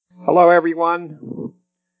Hello, everyone.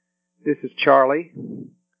 This is Charlie,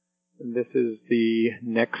 and this is the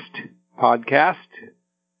next podcast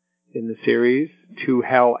in the series, To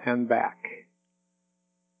Hell and Back.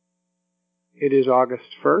 It is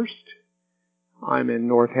August 1st. I'm in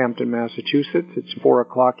Northampton, Massachusetts. It's 4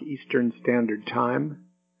 o'clock Eastern Standard Time,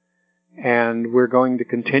 and we're going to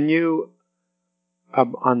continue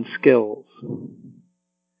on skills,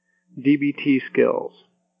 DBT skills,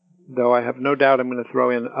 though I have no doubt I'm going to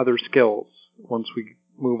throw in other skills once we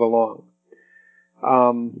move along.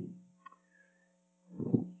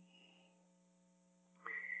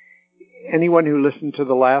 Anyone who listened to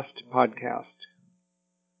the last podcast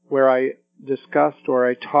where I discussed or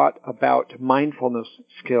I taught about mindfulness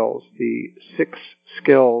skills, the 6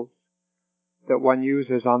 skills that one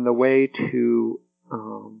uses on the way to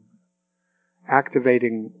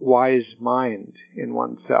activating wise mind in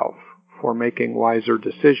oneself for making wiser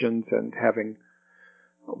decisions and having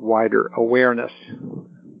wider awareness.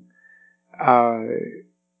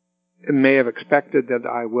 May have expected that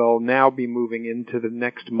I will now be moving into the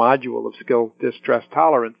next module of skill, distress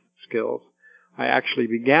tolerance skills. I actually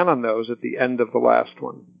began on those at the end of the last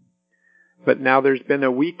one. But now there's been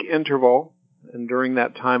a week interval, and during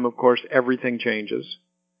that time, of course, everything changes.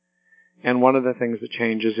 And one of the things that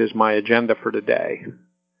changes is my agenda for today.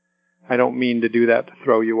 I don't mean to do that to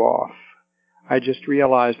throw you off. I just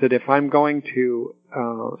realized that if I'm going to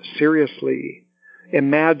seriously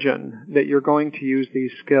imagine that you're going to use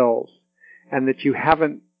these skills and that you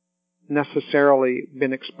haven't necessarily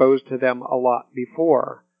been exposed to them a lot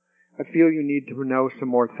before, I feel you need to know some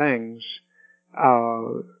more things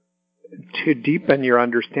to deepen your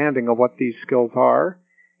understanding of what these skills are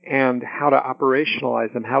and how to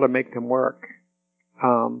operationalize them, how to make them work.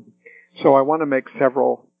 So I want to make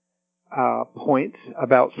several points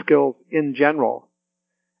about skills in general.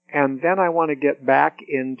 And then I want to get back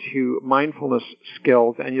into mindfulness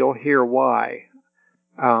skills, and you'll hear why.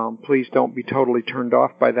 Please don't be totally turned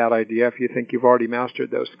off by that idea if you think you've already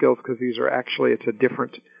mastered those skills, because these are actually, it's a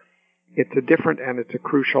different and it's a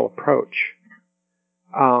crucial approach.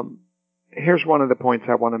 Here's one of the points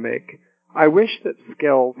I want to make. I wish that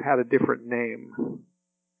skills had a different name.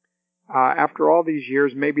 After all these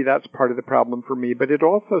years, maybe that's part of the problem for me, but it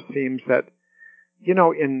also seems that,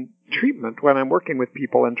 in treatment, when I'm working with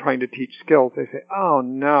people and trying to teach skills, they say, oh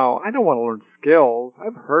no, I don't want to learn skills.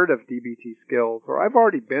 I've heard of DBT skills, or I've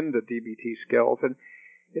already been to DBT skills, and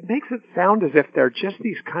it makes it sound as if they're just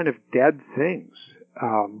these kind of dead things,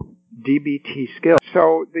 DBT skills.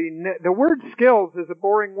 So the word skills is a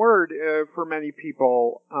boring word for many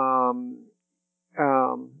people. I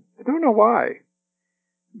don't know why.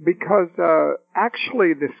 Because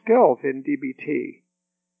actually the skills in DBT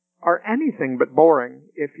are anything but boring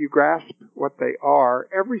if you grasp what they are.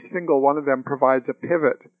 Every single one of them provides a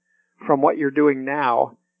pivot from what you're doing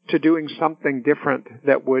now to doing something different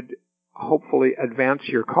that would hopefully advance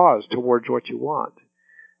your cause towards what you want.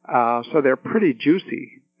 So they're pretty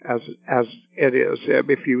juicy as it is,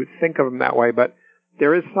 if you think of them that way. But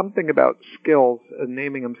there is something about skills,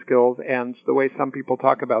 naming them skills, and the way some people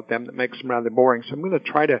talk about them that makes them rather boring. So I'm going to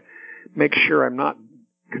try to make sure I'm not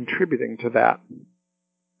contributing to that.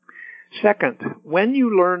 Second, when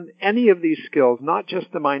you learn any of these skills, not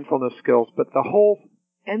just the mindfulness skills, but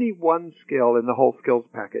any one skill in the whole skills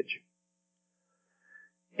package,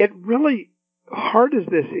 it really, hard as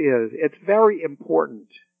this is, it's very important,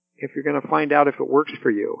 if you're going to find out if it works for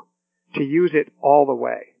you, to use it all the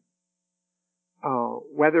way.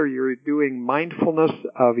 Whether you're doing mindfulness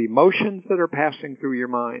of emotions that are passing through your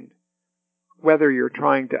mind, whether you're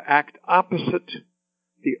trying to act opposite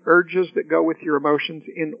the urges that go with your emotions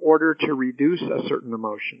in order to reduce a certain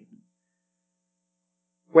emotion,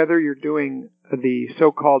 whether you're doing the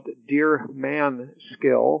so-called Dear Man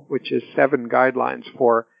skill, which is 7 guidelines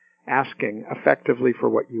for asking effectively for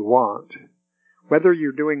what you want, whether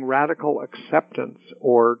you're doing radical acceptance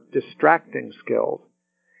or distracting skills,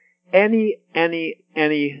 any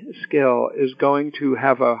skill is going to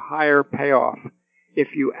have a higher payoff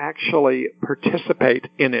if you actually participate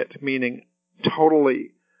in it, meaning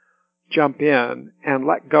totally jump in and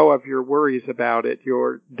let go of your worries about it,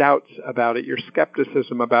 your doubts about it, your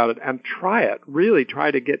skepticism about it, and try it. Really try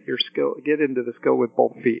to get into the skill with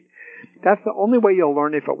both feet. That's the only way you'll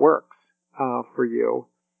learn if it works for you,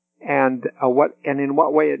 and in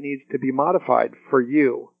what way it needs to be modified for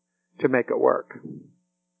you to make it work.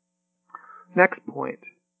 Next point.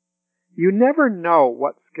 You never know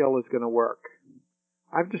what skill is going to work.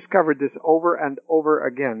 I've discovered this over and over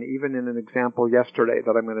again, even in an example yesterday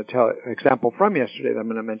that I'm going to example from yesterday that I'm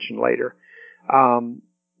going to mention later.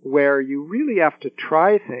 where you really have to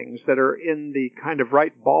try things that are in the kind of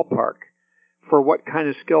right ballpark for what kind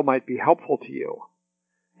of skill might be helpful to you.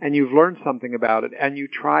 And you've learned something about it, and you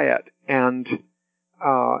try it, and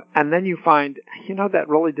then you find, that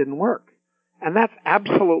really didn't work. And that's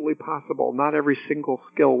absolutely possible. Not every single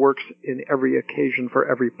skill works in every occasion for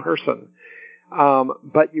every person.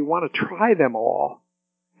 But you want to try them all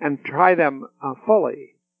and try them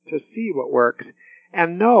fully to see what works,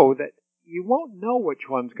 and know that you won't know which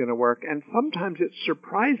one's going to work. And sometimes it's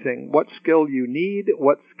surprising what skill you need,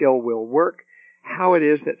 what skill will work, how it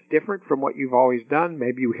is that's different from what you've always done.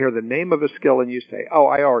 Maybe you hear the name of a skill and you say, oh,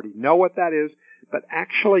 I already know what that is, but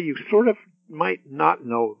actually you sort of might not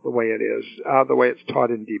know the way it is, the way it's taught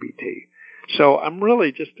in DBT. So I'm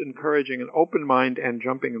really just encouraging an open mind and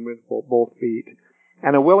jumping in with both feet,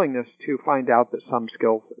 and a willingness to find out that some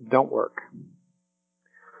skills don't work.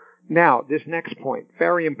 Now, this next point,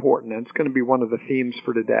 very important, and it's going to be one of the themes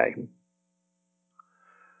for today.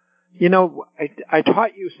 I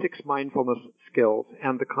taught you 6 mindfulness skills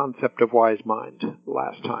and the concept of wise mind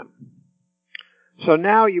last time. So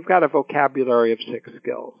now you've got a vocabulary of 6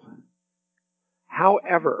 skills.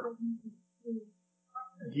 However,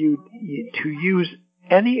 to use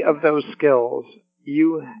any of those skills,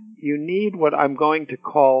 you need what I'm going to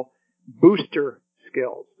call booster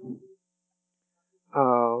skills.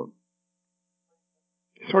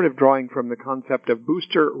 Sort of drawing from the concept of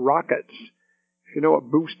booster rockets. If you know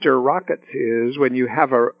what booster rockets is, when you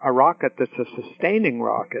have a rocket that's a sustaining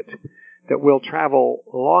rocket that will travel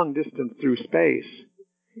long distance through space,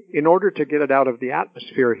 in order to get it out of the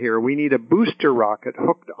atmosphere here, we need a booster rocket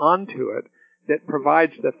hooked onto it that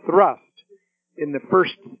provides the thrust in the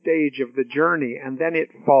first stage of the journey, and then it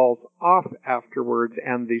falls off afterwards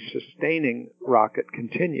and the sustaining rocket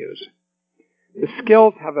continues. The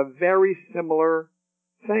skills have a very similar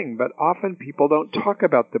thing, but often people don't talk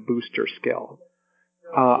about the booster skill.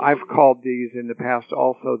 I've called these in the past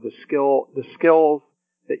also the skills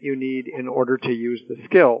that you need in order to use the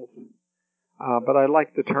skills. But I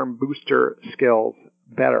like the term booster skills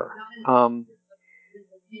better. And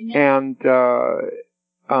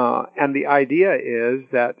the idea is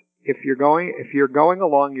that if you're going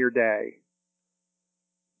along your day,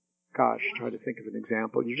 try to think of an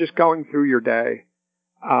example. You're just going through your day,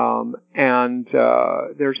 and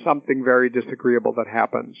there's something very disagreeable that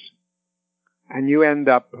happens. And you end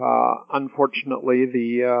up, unfortunately,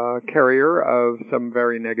 the carrier of some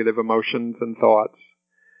very negative emotions and thoughts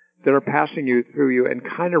that are passing through you and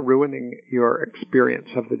kind of ruining your experience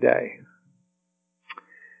of the day.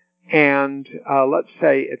 And let's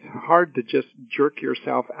say it's hard to just jerk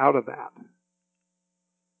yourself out of that.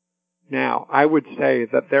 Now, I would say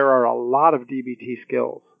that there are a lot of DBT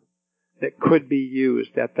skills that could be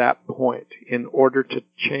used at that point in order to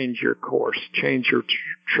change your course, change your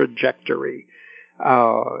trajectory,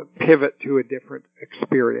 pivot to a different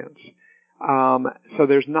experience. So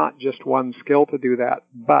there's not just one skill to do that,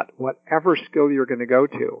 but whatever skill you're going to go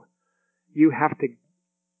to, you have to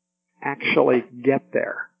actually get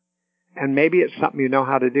there. And maybe it's something you know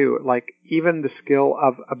how to do, like even the skill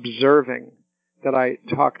of observing that I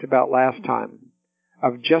talked about last time,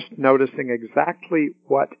 of just noticing exactly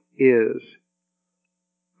what is,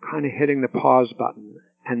 kind of hitting the pause button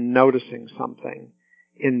and noticing something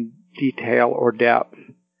in detail or depth,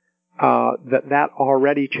 that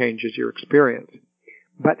already changes your experience.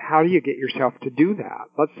 But how do you get yourself to do that?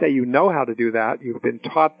 Let's say you know how to do that, you've been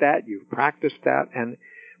taught that, you've practiced that, and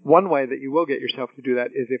one way that you will get yourself to do that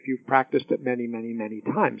is if you've practiced it many, many, many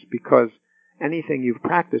times, because anything you've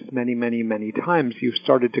practiced many, many, many times, you've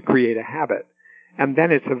started to create a habit. And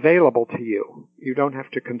then it's available to you. You don't have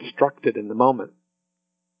to construct it in the moment.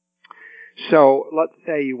 So let's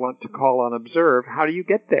say you want to call on observe. How do you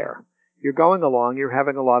get there? You're going along, you're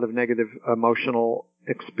having a lot of negative emotional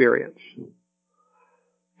experience.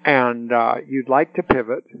 And you'd like to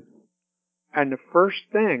pivot. And the first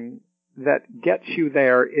thing that gets you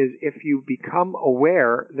there is if you become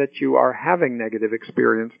aware that you are having negative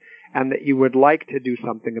experience and that you would like to do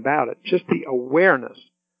something about it. Just the awareness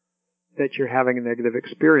that you're having a negative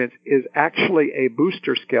experience is actually a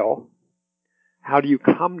booster skill. How do you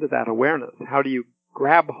come to that awareness? How do you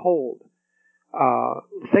grab hold?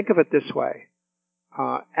 Think of it this way.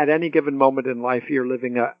 At any given moment in life, you're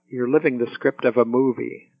living the script of a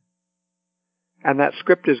movie. And that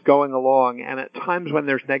script is going along, and at times when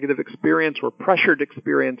there's negative experience or pressured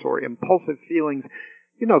experience or impulsive feelings,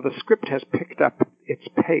 the script has picked up its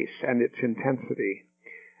pace and its intensity.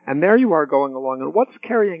 And there you are going along, and what's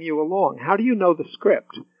carrying you along? How do you know the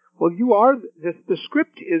script? Well, the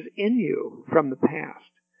script is in you from the past.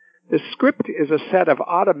 The script is a set of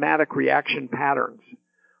automatic reaction patterns.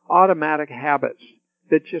 automatic habits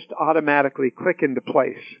that just automatically click into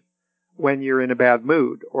place when you're in a bad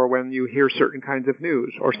mood or when you hear certain kinds of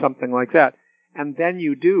news or something like that. And then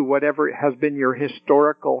you do whatever has been your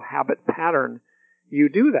historical habit pattern. You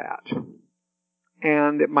do that.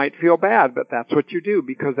 And it might feel bad, but that's what you do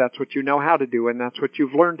because that's what you know how to do and that's what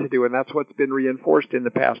you've learned to do and that's what's been reinforced in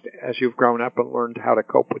the past as you've grown up and learned how to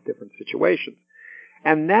cope with different situations.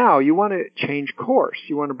 And now you want to change course.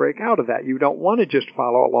 You want to break out of that. You don't want to just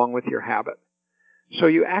follow along with your habit. So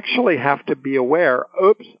you actually have to be aware,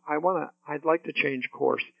 oops, I'd like to change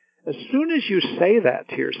course. As soon as you say that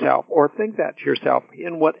to yourself or think that to yourself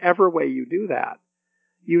in whatever way you do that,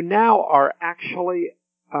 you now are actually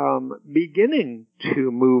beginning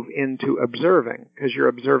to move into observing because you're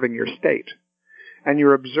observing your state. And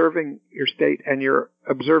you're observing your state and you're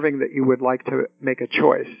observing that you would like to make a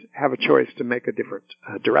choice, have a choice to make a different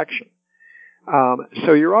direction.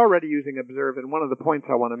 So you're already using observe, and one of the points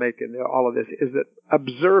I want to make in all of this is that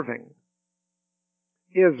observing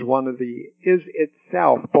is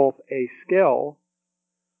itself both a skill,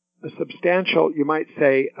 a substantial, you might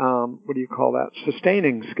say,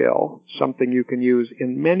 sustaining skill, something you can use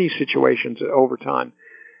in many situations over time,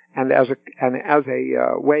 and as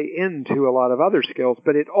a way into a lot of other skills,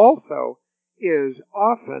 but it also is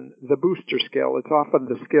often the booster skill. It's often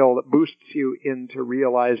the skill that boosts you into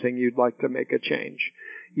realizing you'd like to make a change.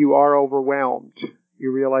 You are overwhelmed.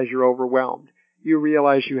 You realize you're overwhelmed. You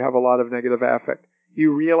realize you have a lot of negative affect.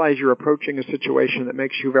 You realize you're approaching a situation that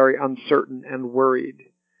makes you very uncertain and worried.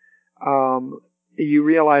 You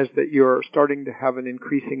realize that you're starting to have an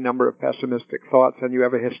increasing number of pessimistic thoughts and you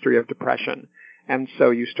have a history of depression. And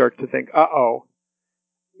so you start to think, uh-oh.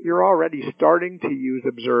 You're already starting to use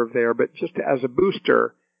observe there, but just as a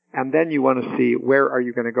booster, and then you want to see where are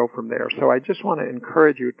you going to go from there. So I just want to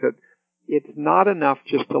encourage you that it's not enough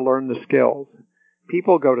just to learn the skills.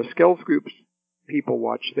 People go to skills groups, people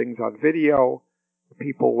watch things on video,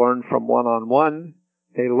 people learn from one-on-one.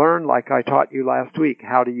 They learn, like I taught you last week,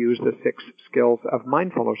 how to use the 6 skills of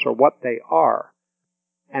mindfulness or what they are,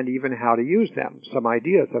 and even how to use them, some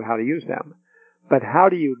ideas of how to use them. But how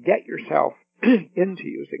do you get yourself into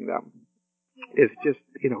using them is just,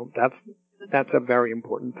 that's a very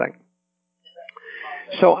important thing.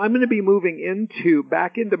 So I'm going to be moving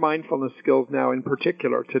back into mindfulness skills now in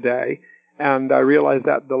particular today, and I realize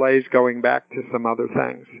that delays going back to some other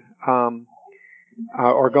things,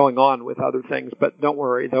 or going on with other things, but don't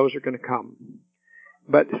worry, those are going to come.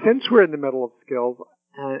 But since we're in the middle of skills,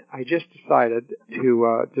 I just decided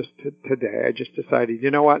today,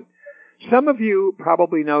 you know what? Some of you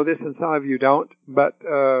probably know this and some of you don't, but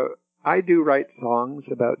I do write songs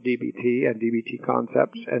about DBT and DBT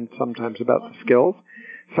concepts and sometimes about the skills.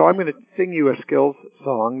 So I'm going to sing you a skills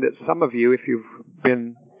song that some of you, if you've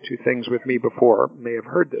been to things with me before, may have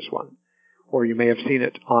heard this one. Or you may have seen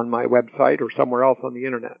it on my website or somewhere else on the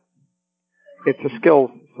internet. It's a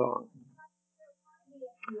skills song.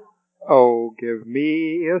 Oh, give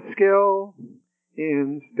me a skill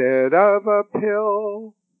instead of a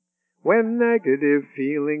pill. When negative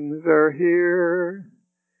feelings are here,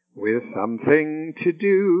 with something to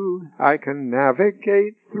do, I can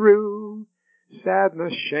navigate through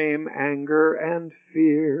sadness, shame, anger, and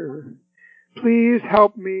fear. Please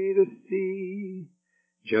help me to see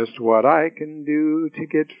just what I can do to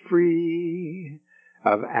get free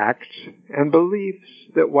of acts and beliefs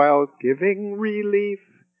that, while giving relief,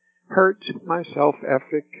 hurt my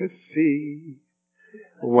self-efficacy.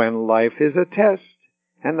 When life is a test,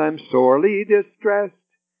 and I'm sorely distressed,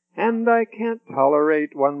 and I can't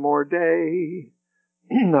tolerate one more day.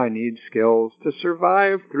 I need skills to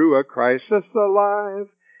survive through a crisis alive,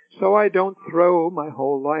 so I don't throw my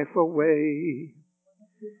whole life away.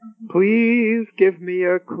 Please give me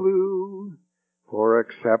a clue for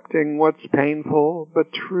accepting what's painful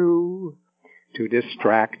but true, to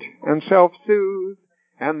distract and self-soothe,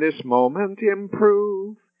 and this moment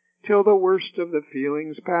improve, till the worst of the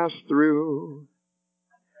feelings pass through.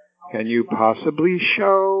 Can you possibly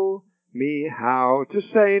show me how to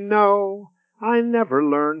say no? I never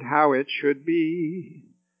learned how it should be.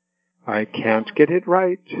 I can't get it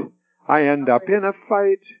right. I end up in a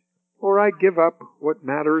fight, or I give up what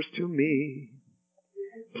matters to me.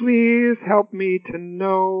 Please help me to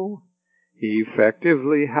know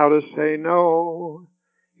effectively how to say no,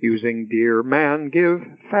 using dear man give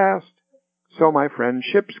fast, so my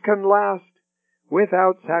friendships can last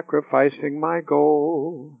without sacrificing my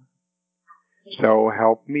goal. So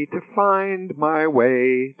help me to find my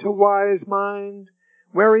way to wise mind,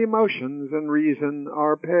 where emotions and reason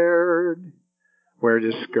are paired, where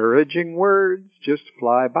discouraging words just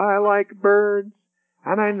fly by like birds,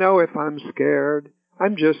 and I know if I'm scared,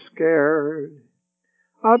 I'm just scared.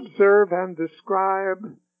 Observe and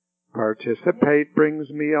describe. Participate brings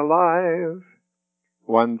me alive.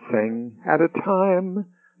 One thing at a time.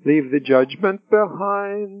 Leave the judgment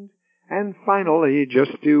behind. And finally,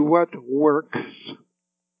 just do what works.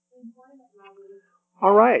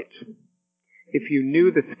 All right. If you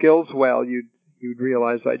knew the skills well, you'd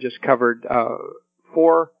realize I just covered the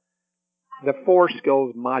four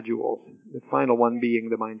skills modules, the final one being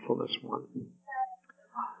the mindfulness one.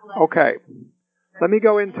 Okay. Let me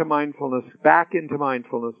go into back into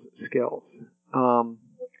mindfulness skills,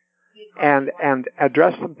 and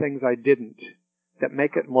address some things I didn't that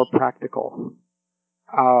make it more practical.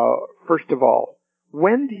 First of all,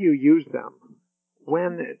 when do you use them?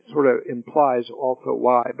 When, it sort of implies also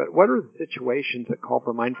why, but what are the situations that call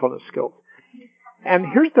for mindfulness skills? And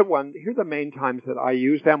here's the main times that I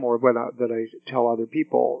use them, or that I tell other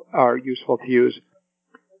people are useful to use.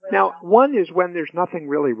 Now, one is when there's nothing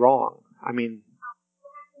really wrong. I mean,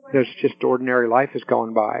 there's just ordinary life is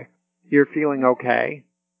going by. You're feeling okay.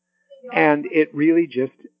 And it really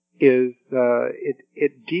just is,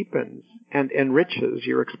 it deepens and enriches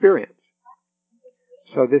your experience.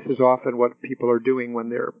 So this is often what people are doing when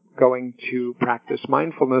they're going to practice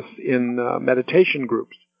mindfulness in meditation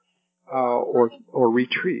groups or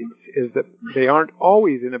retreats, is that they aren't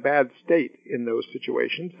always in a bad state in those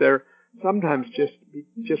situations. They're sometimes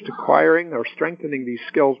just acquiring or strengthening these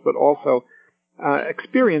skills, but also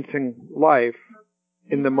experiencing life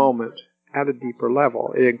in the moment at a deeper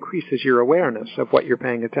level. It increases your awareness of what you're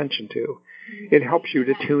paying attention to. It helps you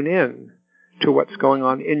to tune in to what's going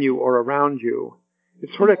on in you or around you. It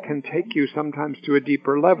sort of can take you sometimes to a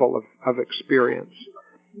deeper level of experience.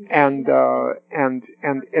 And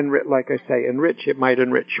like I say, enrich. It might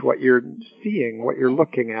enrich what you're seeing, what you're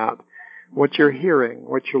looking at, what you're hearing,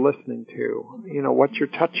 what you're listening to, what you're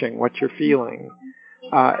touching, what you're feeling,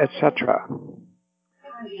 etc.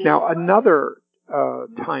 Now, another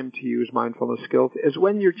time to use mindfulness skills is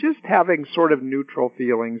when you're just having sort of neutral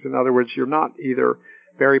feelings. In other words, you're not either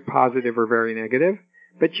very positive or very negative,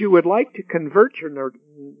 but you would like to convert your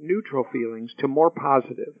neutral feelings to more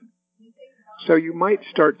positive. So you might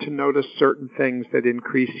start to notice certain things that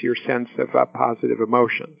increase your sense of positive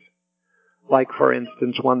emotions. Like, for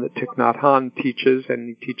instance, one that Thich Nhat Hanh teaches, and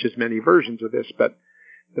he teaches many versions of this, but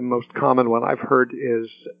the most common one I've heard is,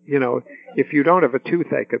 if you don't have a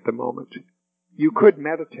toothache at the moment, you could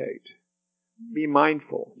meditate. Be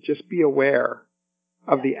mindful. Just be aware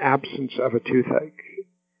of the absence of a toothache.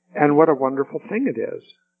 And what a wonderful thing it is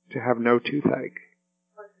to have no toothache.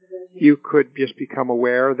 You could just become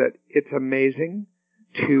aware that it's amazing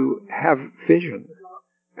to have vision.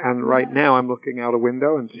 And right now I'm looking out a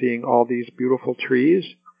window and seeing all these beautiful trees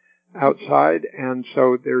outside. And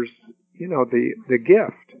so there's, the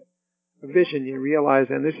gift of vision. You realize,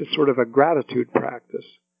 and this is sort of a gratitude practice,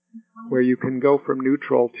 where you can go from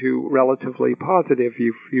neutral to relatively positive.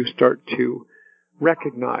 You start to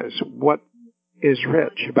recognize what is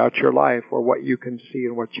rich about your life, or what you can see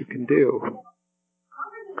and what you can do.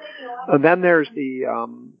 And then there's the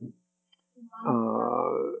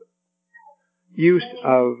use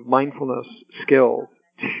of mindfulness skills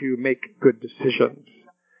to make good decisions.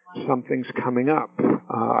 Something's coming up.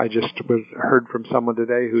 I just heard from someone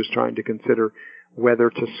today who's trying to consider whether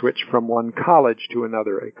to switch from one college to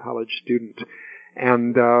another, a college student.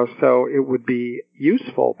 And so it would be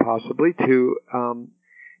useful possibly to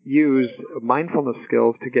use mindfulness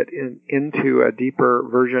skills to get into a deeper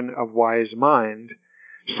version of wise mind,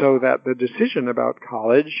 so that the decision about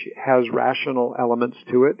college has rational elements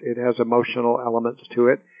to it, it has emotional elements to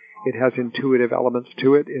it, it has intuitive elements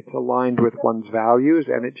to it, it's aligned with one's values,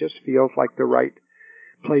 and it just feels like the right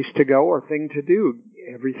place to go or thing to do.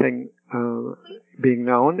 Everything being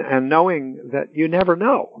known, and knowing that you never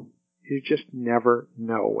know. You just never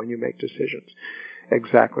know when you make decisions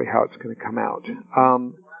exactly how it's going to come out.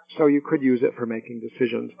 So you could use it for making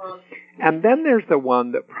decisions. And then there's the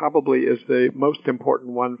one that probably is the most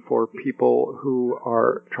important one for people who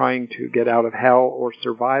are trying to get out of hell or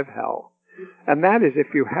survive hell. And that is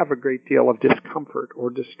if you have a great deal of discomfort or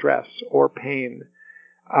distress or pain,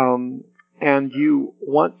 and you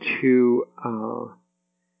want to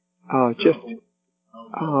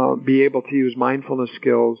be able to use mindfulness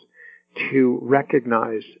skills to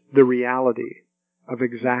recognize the reality of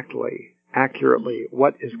exactly, accurately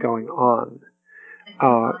what is going on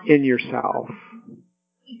in yourself,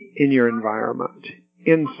 in your environment,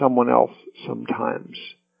 in someone else sometimes.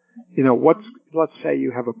 Let's say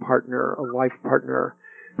you have a partner, a life partner,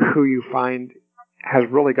 who you find has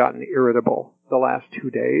really gotten irritable the last 2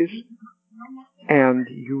 days, and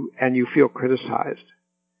you feel criticized.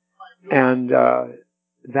 And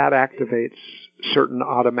that activates certain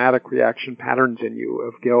automatic reaction patterns in you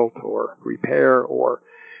of guilt or repair or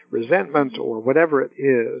resentment or whatever it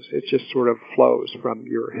is. It just sort of flows from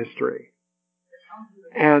your history.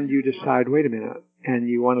 And you decide, wait a minute, and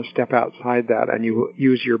you want to step outside that, and you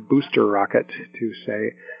use your booster rocket to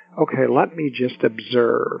say, okay, let me just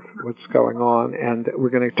observe what's going on, and we're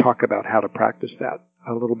going to talk about how to practice that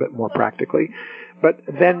a little bit more practically. But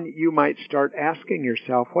then you might start asking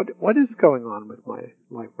yourself, what is going on with my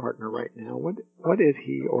life partner right now? What is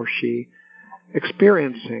he or she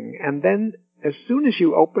experiencing? And then as soon as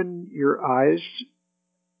you open your eyes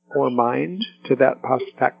or mind to that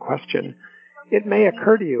question, it may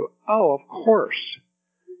occur to you, oh, of course,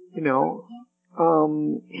 he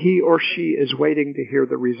or she is waiting to hear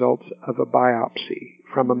the results of a biopsy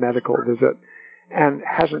from a medical visit and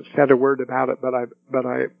hasn't said a word about it, but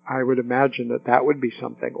I would imagine that would be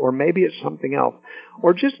something. Or maybe it's something else.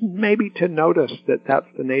 Or just maybe to notice that that's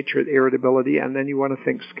the nature of irritability, and then you want to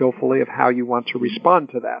think skillfully of how you want to respond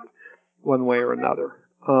to that one way or another.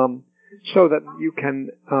 So that you can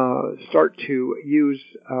start to use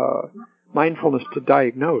mindfulness to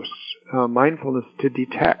diagnose, mindfulness to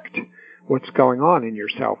detect what's going on in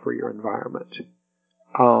yourself or your environment.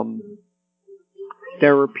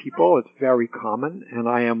 There are people, it's very common, and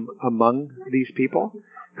I am among these people,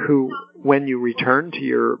 who, when you return to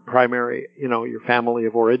your primary, your family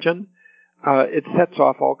of origin, it sets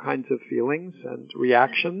off all kinds of feelings and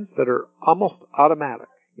reactions that are almost automatic.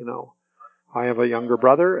 I have a younger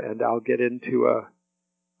brother, and I'll get into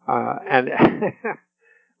and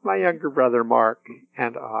my younger brother Mark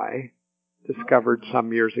and I discovered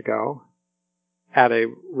some years ago at a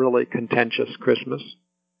really contentious Christmas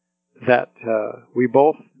that we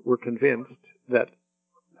both were convinced that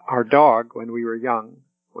our dog, when we were young,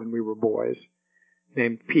 when we were boys,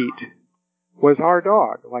 named Pete, was our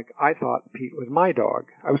dog. Like, I thought Pete was my dog.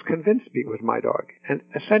 I was convinced Pete was my dog, an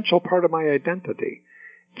essential part of my identity.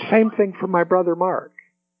 Same thing for my brother Mark.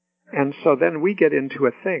 And so then we get into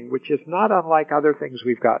a thing which is not unlike other things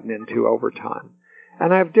we've gotten into over time.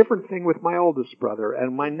 And I have a different thing with my oldest brother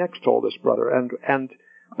and my next oldest brother and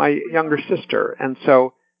my younger sister. And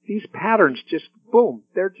so these patterns just, boom,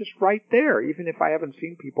 they're just right there, even if I haven't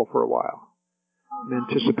seen people for a while. I'm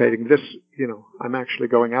anticipating this, I'm actually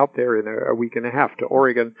going out there in a week and a half to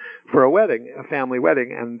Oregon for a wedding, a family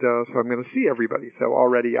wedding, and so I'm going to see everybody. So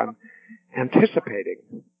already I'm anticipating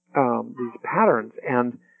these patterns.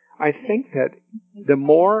 And I think that the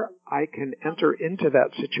more I can enter into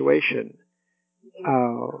that situation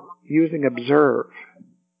using observe,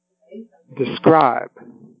 describe,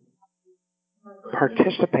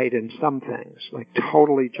 participate in some things, like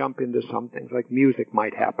totally jump into some things, like music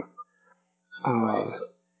might happen,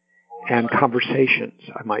 and conversations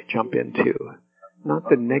I might jump into. Not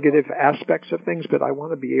the negative aspects of things, but I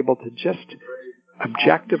want to be able to just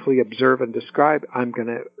objectively observe and describe. I'm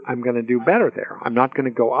gonna do better there. I'm not going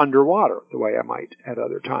to go underwater the way I might at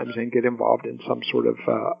other times and get involved in some sort of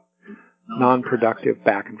non-productive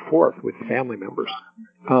back and forth with family members.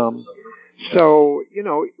 So,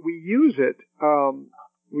 we use it.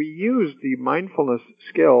 We use the mindfulness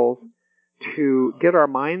skills to get our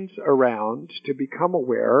minds around, to become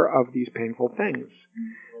aware of these painful things,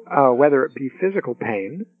 whether it be physical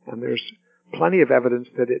pain, and there's plenty of evidence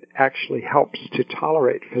that it actually helps to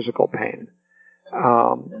tolerate physical pain,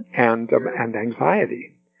 and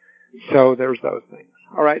anxiety. So there's those things.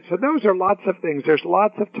 All right, so those are lots of things. There's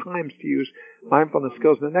lots of times to use mindfulness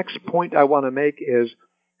skills. The next point I want to make is,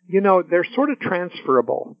 they're sort of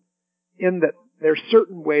transferable in that there's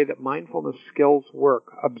certain way that mindfulness skills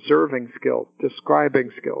work: observing skills,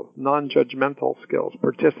 describing skills, non-judgmental skills,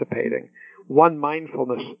 participating, one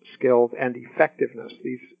mindfulness skills, and effectiveness.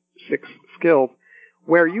 These 6 skills,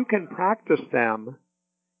 where you can practice them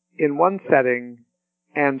in one setting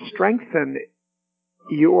and strengthen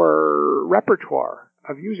your repertoire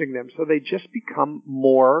of using them so they just become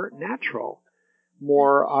more natural,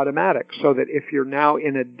 more automatic, so that if you're now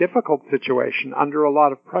in a difficult situation under a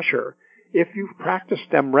lot of pressure, if you've practiced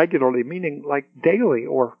them regularly, meaning like daily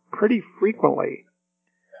or pretty frequently,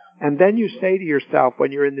 and then you say to yourself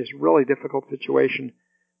when you're in this really difficult situation,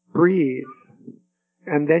 breathe,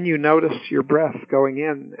 and then you notice your breath going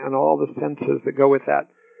in and all the senses that go with that,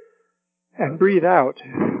 and breathe out,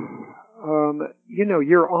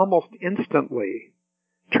 you're almost instantly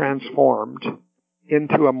transformed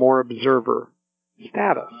into a more observer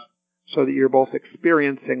status, so that you're both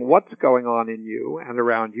experiencing what's going on in you and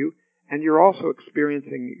around you, and you're also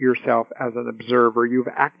experiencing yourself as an observer. You've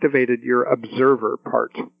activated your observer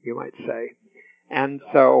part, you might say. And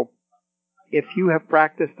so if you have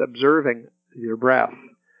practiced observing your breath,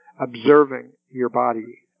 observing your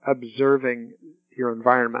body, observing your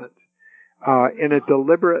environment in a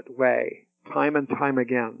deliberate way, time and time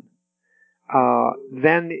again,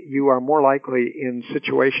 then you are more likely in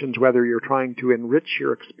situations, whether you're trying to enrich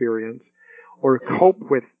your experience or cope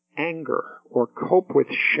with anger or cope with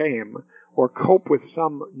shame or cope with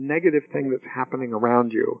some negative thing that's happening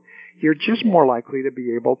around you, you're just more likely to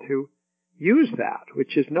be able to use that,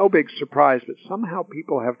 which is no big surprise, but somehow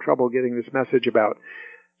people have trouble getting this message about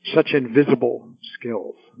such invisible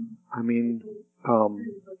skills. I mean,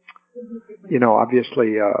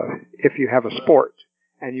 obviously, if you have a sport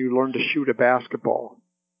and you learn to shoot a basketball,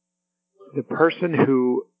 the person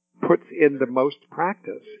who puts in the most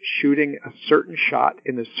practice shooting a certain shot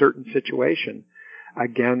in a certain situation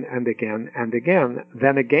again and again and again,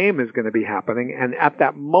 then a game is going to be happening. And at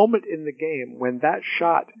that moment in the game, when that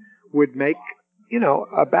shot would make,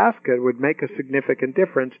 a basket would make a significant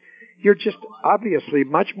difference, you're just obviously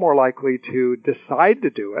much more likely to decide to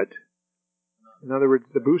do it. In other words,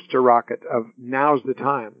 the booster rocket of now's the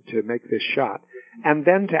time to make this shot, and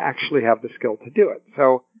then to actually have the skill to do it.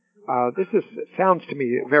 So sounds to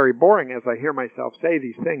me very boring as I hear myself say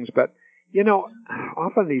these things, but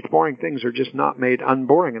often these boring things are just not made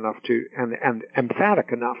unboring enough to and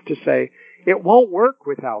emphatic enough to say it won't work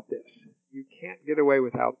without this. You can't get away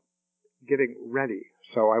without getting ready.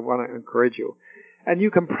 So I want to encourage you. And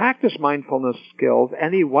you can practice mindfulness skills,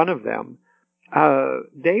 any one of them,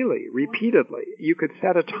 daily, repeatedly. You could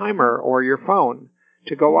set a timer or your phone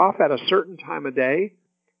to go off at a certain time of day,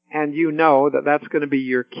 and you know that that's going to be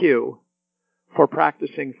your cue for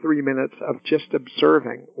practicing 3 minutes of just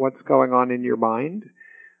observing what's going on in your mind,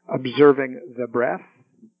 observing the breath,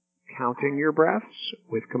 counting your breaths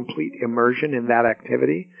with complete immersion in that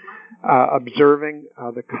activity, observing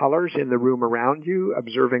the colors in the room around you,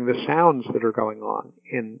 observing the sounds that are going on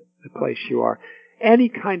in the place you are. Any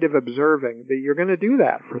kind of observing that you're going to do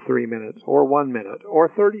that for 3 minutes or 1 minute or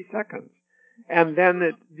 30 seconds. And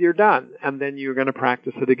then you're done. And then you're going to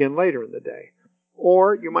practice it again later in the day.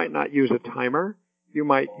 Or you might not use a timer. You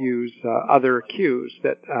might use other cues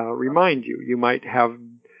that remind you. You might have,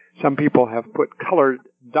 some people have put colored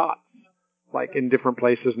dots, like in different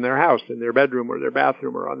places in their house, in their bedroom or their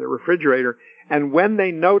bathroom or on their refrigerator. And when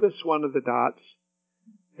they notice one of the dots,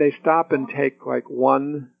 they stop and take like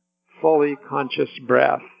one fully conscious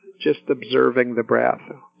breath, just observing the breath,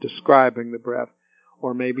 describing the breath,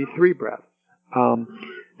 or maybe 3 breaths.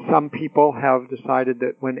 Some people have decided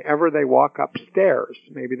that whenever they walk upstairs,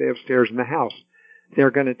 maybe they have stairs in the house, they're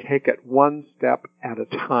going to take it one step at a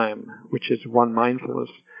time, which is one mindfulness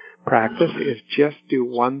practice, is just do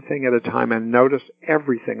one thing at a time and notice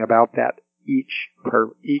everything about that each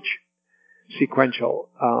sequential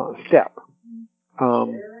step.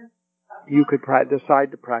 You could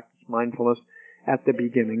decide to practice mindfulness at the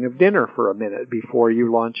beginning of dinner for a minute before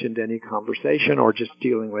you launch into any conversation or just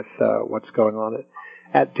dealing with what's going on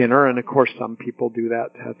at dinner. And of course, some people do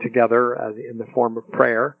that together in the form of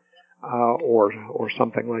prayer or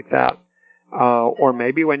something like that. Or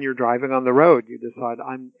maybe when you're driving on the road, you decide,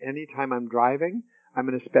 anytime I'm driving, I'm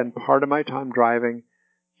going to spend part of my time driving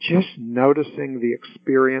just noticing the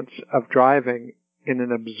experience of driving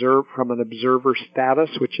from an observer status,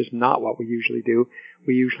 which is not what we usually do.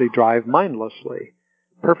 We usually drive mindlessly,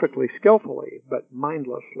 perfectly skillfully, but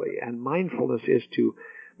mindlessly. And mindfulness is to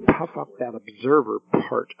puff up that observer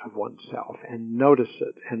part of oneself and notice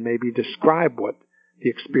it and maybe describe what the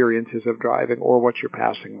experience is of driving or what you're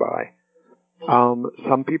passing by.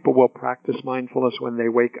 Some people will practice mindfulness when they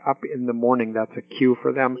wake up in the morning. That's a cue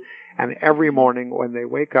for them. And every morning when they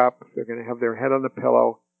wake up, they're going to have their head on the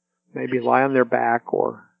pillow, maybe lie on their back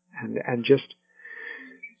and just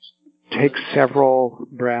take several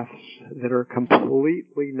breaths that are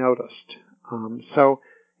completely noticed.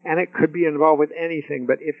 And it could be involved with anything,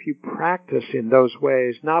 but if you practice in those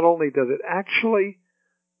ways, not only does it actually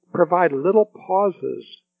provide little pauses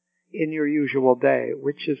in your usual day,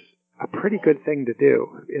 which is a pretty good thing to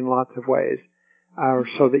do in lots of ways,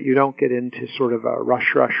 so that you don't get into sort of a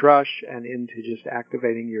rush and into just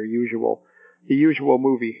activating the usual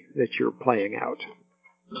movie that you're playing out.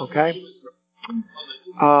 Okay?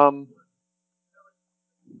 All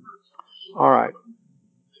right.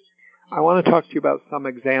 I want to talk to you about some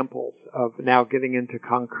examples of now getting into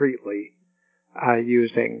concretely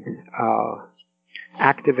using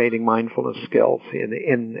activating mindfulness skills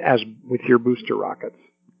as with your booster rockets.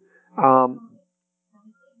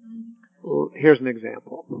 Here's an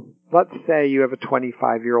example. Let's say you have a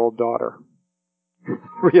 25-year-old daughter.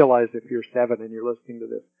 Realize if you're 7 and you're listening to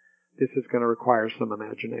this, this is going to require some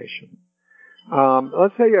imagination.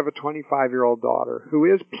 Let's say you have a 25-year-old daughter who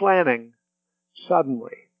is planning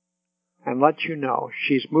suddenly and let you know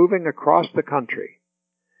she's moving across the country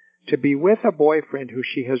to be with a boyfriend who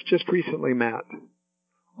she has just recently met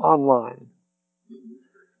online.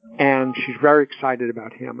 And she's very excited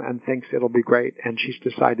about him and thinks it'll be great, and she's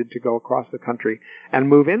decided to go across the country and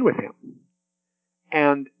move in with him.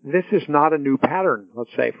 And this is not a new pattern,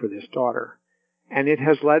 let's say, for this daughter. And it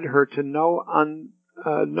has led her to no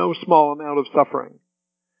small amount of suffering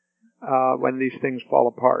when these things fall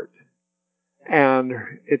apart. And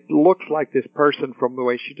it looks like this person, from the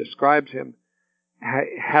way she describes him,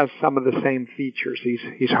 has some of the same features. He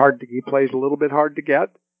plays a little bit hard to get,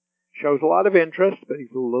 shows a lot of interest, but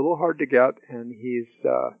he's a little hard to get, and he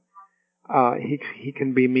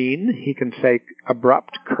can be mean. He can say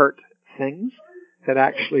abrupt, curt things that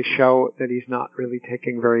actually show that he's not really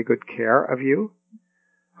taking very good care of you,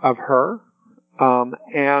 of her.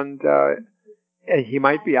 He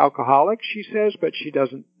might be alcoholic, she says, but she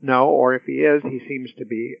doesn't know, or if he is, he seems to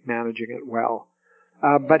be managing it well.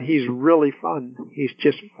 But he's really fun. He's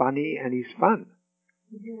just funny, and he's fun.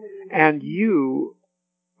 And you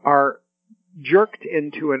are jerked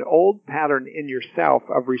into an old pattern in yourself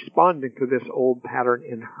of responding to this old pattern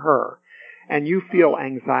in her. And you feel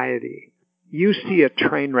anxiety. You see a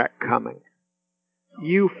train wreck coming.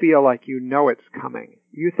 You feel like you know it's coming.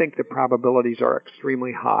 You think the probabilities are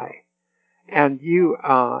extremely high. And you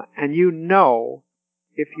know,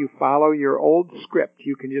 if you follow your old script,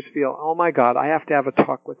 you can just feel, oh my God, I have to have a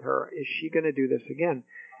talk with her. Is she going to do this again?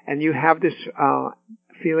 And you have this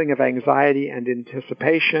feeling of anxiety and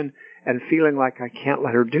anticipation and feeling like I can't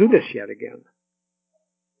let her do this yet again.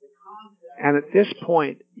 And at this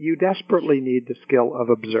point, you desperately need the skill of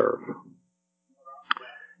observe.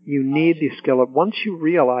 You need the skill of, once you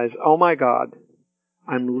realize, oh my God,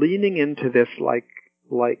 I'm leaning into this like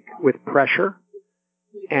with pressure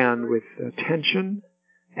and with tension,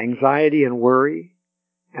 anxiety and worry,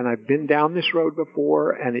 and I've been down this road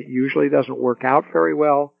before, and it usually doesn't work out very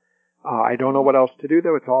well. I don't know what else to do,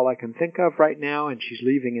 though. It's all I can think of right now, and she's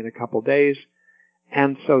leaving in a couple days.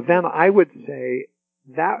 And so then I would say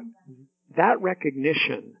that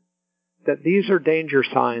recognition that these are danger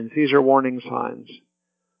signs, these are warning signs,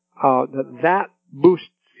 that boosts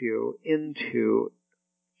you into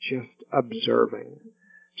just observing.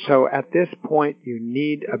 So at this point, you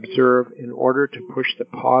need observe in order to push the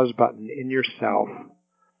pause button in yourself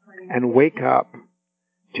and wake up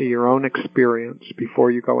to your own experience before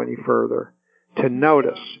you go any further. To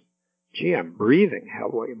notice, gee, I'm breathing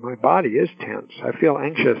heavily. My body is tense. I feel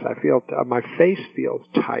anxious. I feel my face feels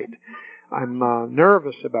tight. I'm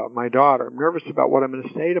nervous about my daughter. I'm nervous about what I'm going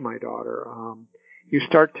to say to my daughter. You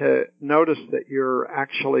start to notice that you're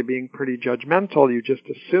actually being pretty judgmental. You just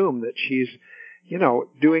assume that she's,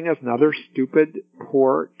 doing another stupid,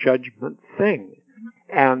 poor judgment thing.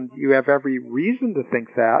 And you have every reason to think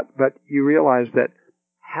that, but you realize that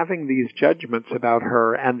having these judgments about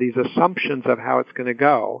her and these assumptions of how it's going to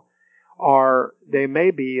go they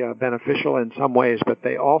may be beneficial in some ways, but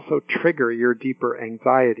they also trigger your deeper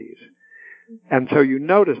anxieties. And so you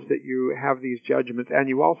notice that you have these judgments, and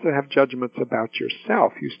you also have judgments about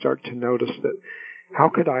yourself. You start to notice that, how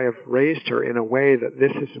could I have raised her in a way that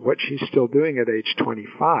this is what she's still doing at age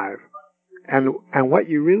 25? And what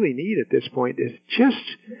you really need at this point is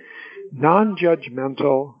just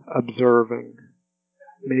non-judgmental observing,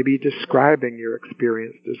 maybe describing your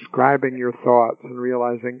experience, describing your thoughts, and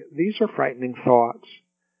realizing these are frightening thoughts.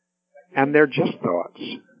 And they're just thoughts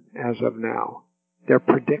as of now. They're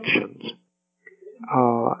predictions.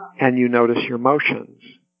 And you notice your emotions.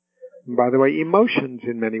 And by the way, emotions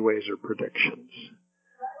in many ways are predictions.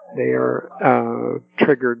 They are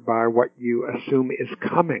triggered by what you assume is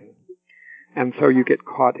coming. And so you get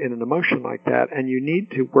caught in an emotion like that, and you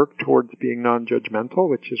need to work towards being non-judgmental,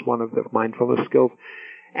 which is one of the mindfulness skills,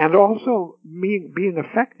 and also being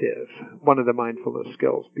effective, one of the mindfulness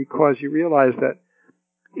skills, because you realize that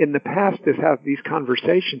in the past these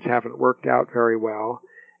conversations haven't worked out very well,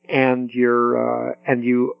 and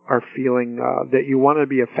you are feeling that you want to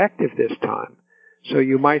be effective this time. So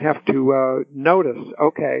you might have to notice,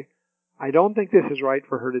 okay, I don't think this is right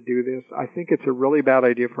for her to do this. I think it's a really bad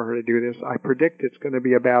idea for her to do this. I predict it's going to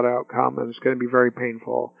be a bad outcome, and it's going to be very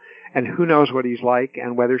painful. And who knows what he's like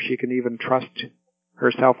and whether she can even trust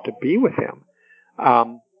herself to be with him.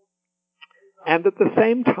 And at the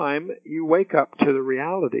same time, you wake up to the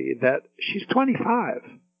reality that she's 25.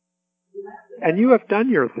 And you have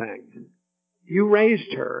done your thing. You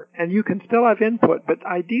raised her, and you can still have input, but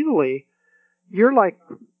ideally, you're like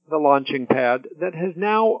the launching pad that has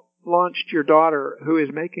now launched your daughter, who is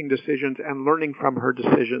making decisions and learning from her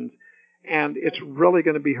decisions, and it's really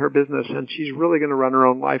going to be her business, and she's really going to run her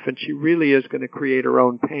own life, and she really is going to create her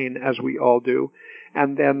own pain, as we all do,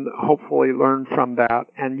 and then hopefully learn from that.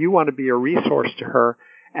 And you want to be a resource to her,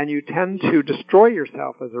 and you tend to destroy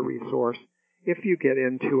yourself as a resource if you get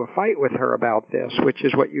into a fight with her about this, which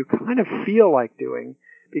is what you kind of feel like doing,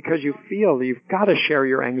 because you feel you've got to share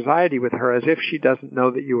your anxiety with her as if she doesn't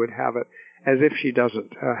know that you would have it, as if she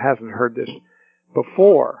hasn't heard this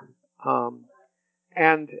before.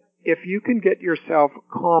 And if you can get yourself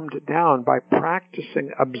calmed down by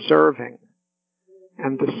practicing observing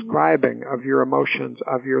and describing of your emotions,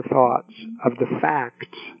 of your thoughts, of the facts,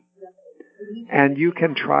 and you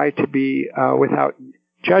can try to be without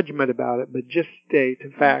judgment about it, but just stay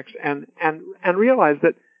to facts and realize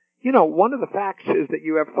that, you know, one of the facts is that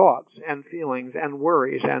you have thoughts and feelings and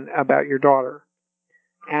worries and about your daughter.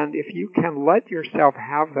 And if you can let yourself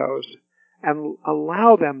have those and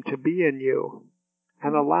allow them to be in you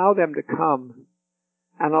and allow them to come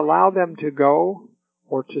and allow them to go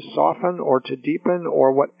or to soften or to deepen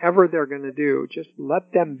or whatever they're going to do, just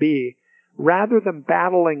let them be rather than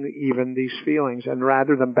battling even these feelings and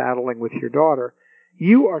rather than battling with your daughter.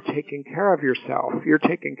 You are taking care of yourself. You're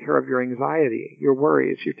taking care of your anxiety, your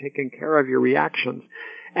worries. You're taking care of your reactions.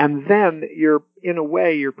 And then in a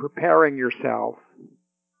way, you're preparing yourself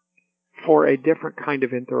for a different kind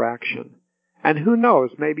of interaction. And who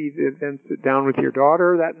knows, maybe then sit down with your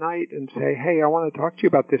daughter that night and say, hey, I want to talk to you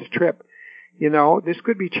about this trip. You know, this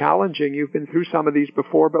could be challenging. You've been through some of these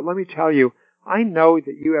before, but let me tell you, I know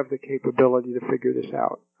that you have the capability to figure this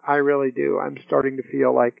out. I really do. I'm starting to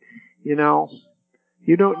feel like, you know,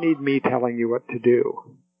 you don't need me telling you what to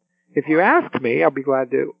do. If you ask me, I'll be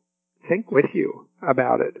glad to think with you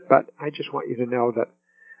about it. But I just want you to know that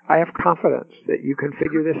I have confidence that you can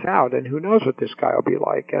figure this out, and who knows what this guy will be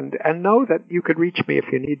like, and know that you could reach me if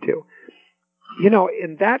you need to. You know,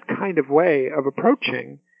 in that kind of way of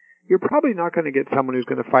approaching, you're probably not going to get someone who's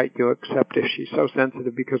going to fight you, except if she's so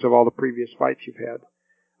sensitive because of all the previous fights you've had.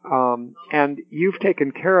 And you've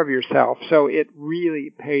taken care of yourself, so it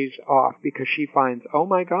really pays off because she finds, oh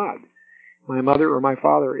my God, my mother or my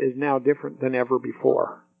father is now different than ever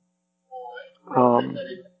before.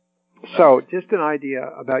 So just an idea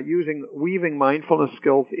about weaving mindfulness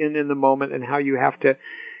skills in the moment and how you have to,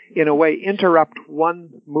 in a way, interrupt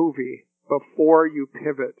one movie before you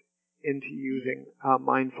pivot into using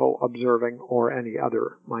mindful observing or any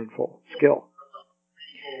other mindful skill.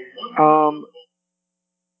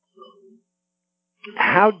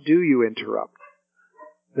 How do you interrupt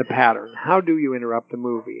the pattern? How do you interrupt the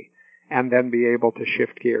movie and then be able to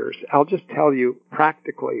shift gears? I'll just tell you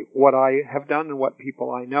practically what I have done and what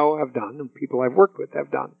people I know have done and people I've worked with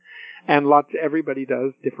have done. And everybody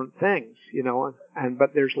does different things, you know,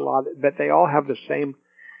 but there's a lot, but they all have the same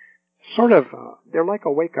sort of, they're like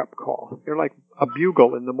a wake-up call. They're like a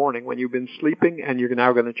bugle in the morning when you've been sleeping and you're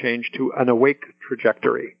now going to change to an awake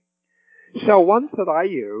trajectory. So ones that I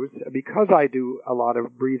use, because I do a lot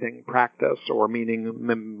of breathing practice, or meaning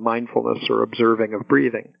mindfulness or observing of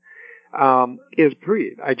breathing, is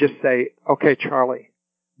breathe. I just say, okay, Charlie,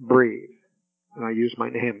 breathe. And I use my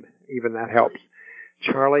name, even that helps.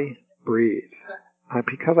 Charlie, breathe.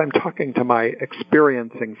 Because I'm talking to my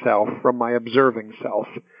experiencing self from my observing self.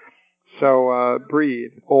 So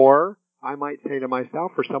breathe. Or I might say to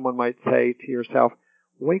myself, or someone might say to yourself,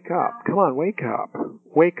 wake up. Come on, wake up.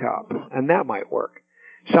 Wake up. And that might work.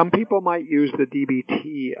 Some people might use the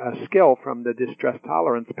DBT skill from the distress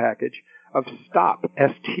tolerance package of stop,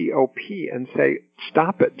 S-T-O-P, and say,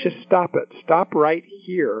 stop it. Just stop it. Stop right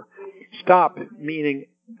here. Stop, meaning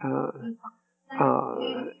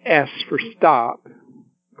S for stop,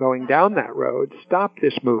 going down that road. Stop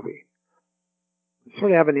this movie.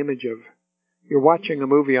 Sort of have an image of you're watching a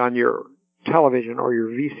movie on your television or your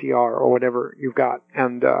VCR or whatever you've got,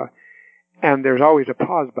 and there's always a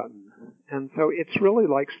pause button. And so it's really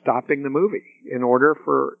like stopping the movie in order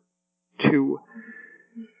to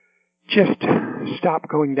just stop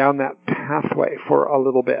going down that pathway for a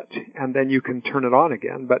little bit, and then you can turn it on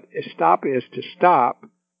again. But stop is to stop,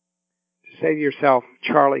 to say to yourself,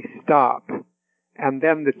 Charlie, stop. And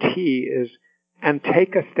then the T is, and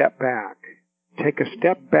take a step back. Take a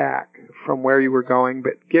step back from where you were going,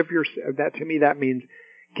 but to me that means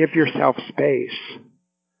give yourself space.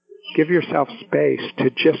 Give yourself space to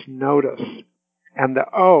just notice. And the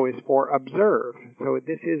O is for observe. So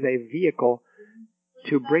this is a vehicle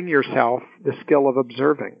to bring yourself the skill of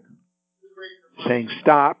observing. Saying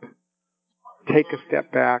stop, take a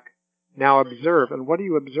step back, now observe. And what do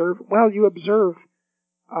you observe? Well, you observe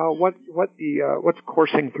what's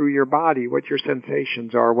coursing through your body, what your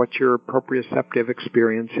sensations are, what your proprioceptive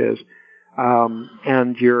experience is.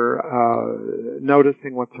 and you're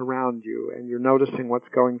noticing what's around you, and you're noticing what's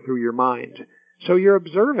going through your mind. So you're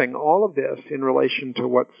observing all of this in relation to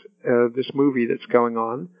what's this movie that's going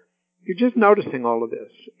on. You're just noticing all of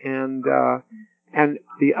this. And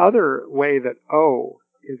the other way that O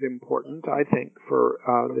is important, I think, for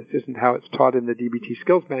this isn't how it's taught in the DBT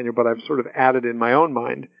Skills Manual, but I've sort of added in my own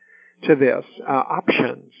mind to this,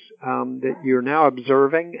 options that you're now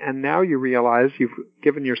observing, and now you realize you've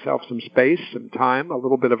given yourself some space, some time, a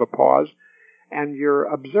little bit of a pause, and you're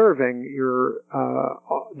observing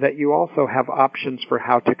that you also have options for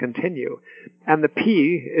how to continue. And the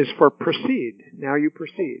P is for proceed. Now you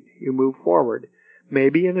proceed. You move forward.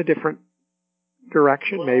 Maybe in a different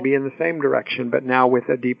direction, maybe in the same direction, but now with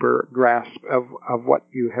a deeper grasp of what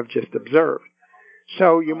you have just observed.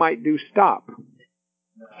 So you might do stop.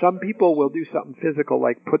 Some people will do something physical,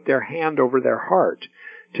 like put their hand over their heart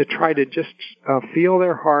to try to just feel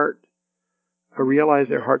their heart, realize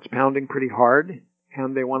their heart's pounding pretty hard,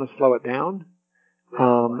 and they want to slow it down.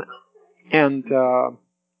 And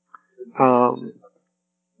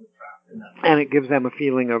it gives them a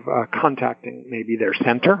feeling of contacting maybe their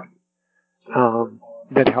center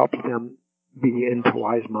that helps them be into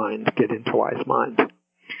wise mind, get into wise mind.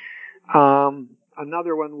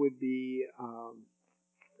 Another one would be,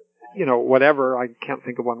 whatever, I can't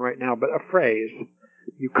think of one right now, but a phrase.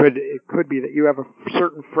 It could be that you have a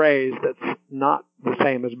certain phrase that's not the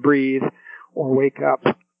same as breathe or wake up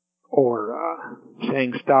or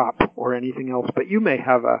saying stop or anything else, but you may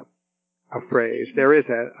have a phrase. There is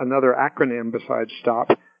another acronym besides stop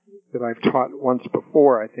that I've taught once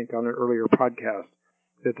before, I think on an earlier podcast.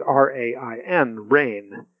 It's RAIN,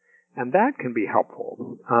 rain, and that can be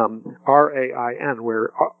helpful. RAIN,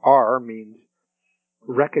 where R means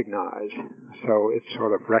recognize, so it's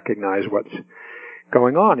sort of recognize what's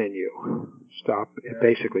going on in you. Stop,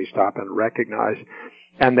 basically stop and recognize.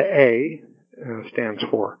 And the A stands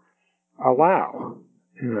for allow.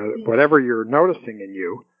 Whatever you're noticing in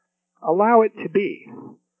you, allow it to be.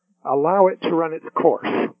 Allow it to run its course.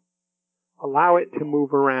 Allow it to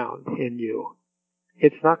move around in you.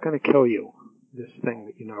 It's not going to kill you, this thing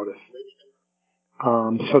that you notice.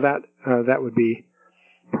 So that would be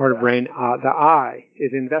part of RAIN. The I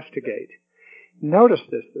is investigate. Notice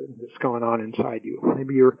this that's going on inside you.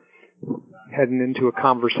 Maybe you're heading into a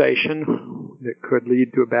conversation that could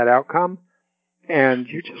lead to a bad outcome, and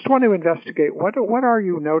you just want to investigate what are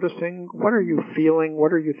you noticing, what are you feeling,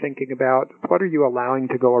 what are you thinking about, what are you allowing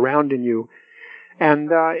to go around in you,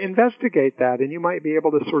 and investigate that, and you might be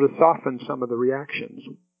able to sort of soften some of the reactions.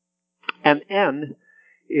 And N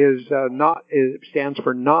stands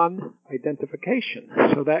for non-identification.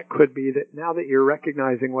 So that could be that now that you're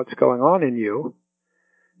recognizing what's going on in you,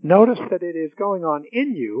 notice that it is going on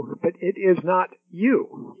in you, but it is not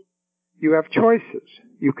you. You have choices.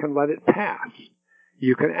 You can let it pass.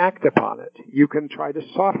 You can act upon it. You can try to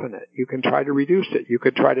soften it. You can try to reduce it. You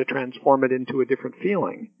could try to transform it into a different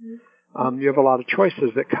feeling. You have a lot of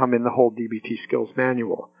choices that come in the whole DBT Skills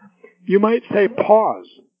Manual. You might say pause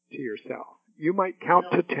to yourself. You might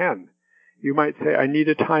count to 10. You might say, I need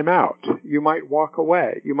a timeout. You might walk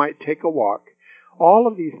away. You might take a walk. All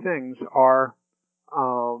of these things are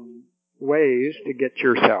ways to get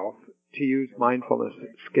yourself to use mindfulness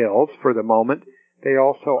skills for the moment. They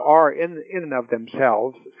also are, in and of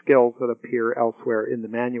themselves, skills that appear elsewhere in the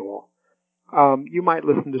manual. You might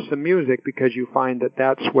listen to some music because you find that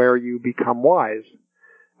that's where you become wise.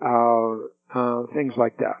 Things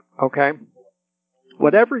like that. Okay?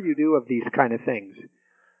 Whatever you do of these kind of things,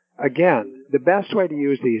 again, the best way to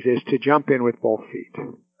use these is to jump in with both feet.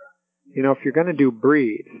 If you're going to do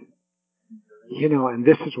breathe, and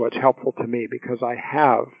this is what's helpful to me because I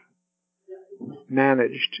have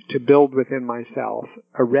managed to build within myself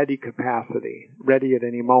a ready capacity, ready at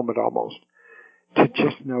any moment almost, to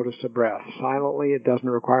just notice a breath. Silently, it doesn't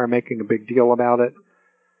require making a big deal about it.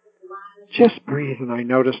 Just breathe, and I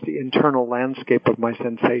notice the internal landscape of my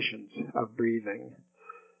sensations of breathing.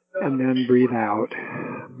 And then breathe out.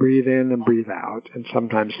 Breathe in and breathe out. And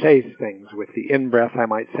sometimes say things. With the in-breath, I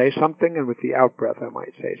might say something, and with the out-breath, I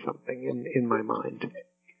might say something in my mind.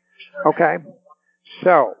 Okay?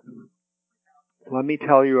 So, let me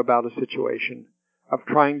tell you about a situation of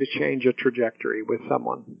trying to change a trajectory with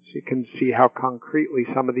someone. So you can see how concretely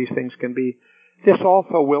some of these things can be. This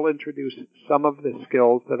also will introduce some of the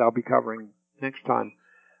skills that I'll be covering next time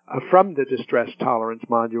from the distress tolerance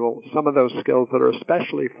module, some of those skills that are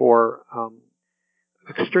especially for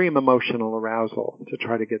extreme emotional arousal to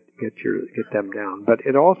try to get them down. But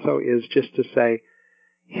it also is just to say,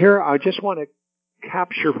 here I just want to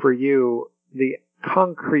capture for you the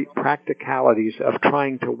concrete practicalities of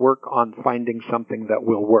trying to work on finding something that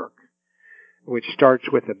will work, which starts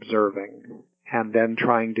with observing and then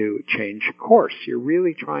trying to change course. You're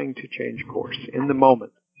really trying to change course in the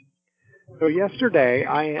moment. So yesterday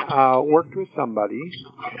I worked with somebody,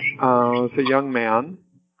 it's a young man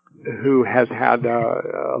who has had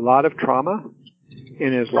a lot of trauma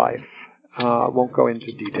in his life. Won't go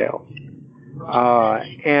into detail.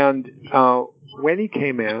 And when he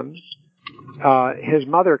came in, his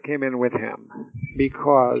mother came in with him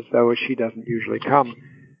because, though she doesn't usually come,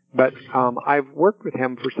 but I've worked with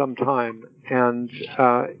him for some time, and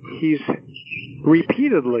he's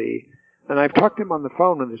repeatedly, and I've talked to him on the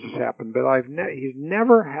phone when this has happened, but he's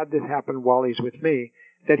never had this happen while he's with me,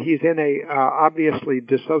 that he's in a obviously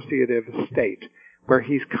dissociative state where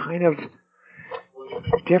he's kind of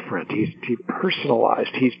different. He's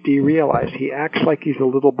depersonalized. He's derealized. He acts like he's a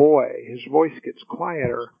little boy. His voice gets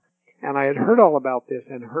quieter. And I had heard all about this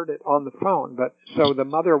and heard it on the phone, but so the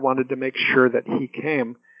mother wanted to make sure that he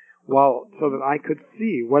came so that I could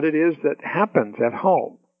see what it is that happens at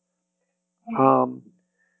home. So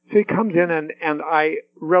he comes in and I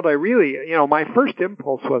really, my first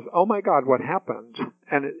impulse was, oh my God, what happened?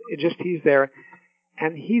 And he's there.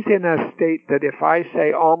 And he's in a state that if I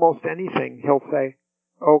say almost anything, he'll say,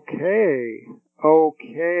 okay,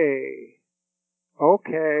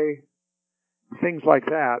 things like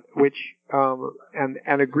that, which,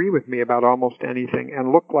 and agree with me about almost anything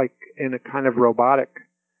and look like in a kind of robotic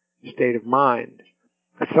state of mind.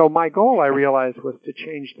 So my goal, I realized, was to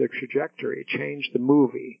change the trajectory, change the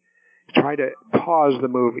movie, try to pause the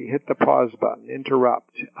movie, hit the pause button,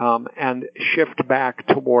 interrupt, and shift back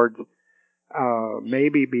towards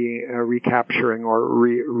maybe being recapturing or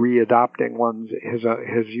readopting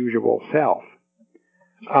his usual self.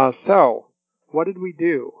 So what did we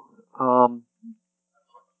do?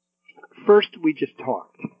 First, we just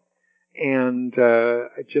talked, and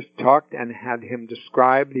I just talked and had him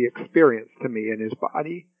describe the experience to me in his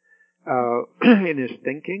body, in his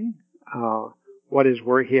thinking. What is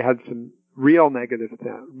where he had some really negative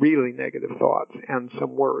thoughts and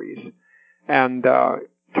some worries, and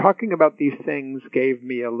talking about these things gave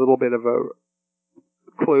me a little bit of a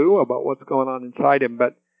clue about what's going on inside him,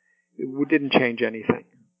 but it didn't change anything.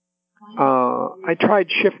 I tried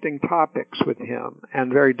shifting topics with him,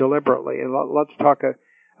 and very deliberately. And let's talk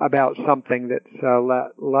about something that's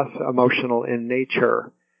less emotional in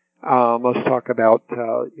nature. Let's talk about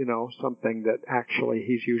something that actually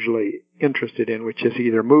he's usually interested in, which is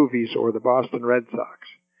either movies or the Boston Red Sox.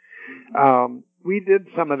 We did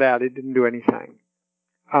some of that. It didn't do anything.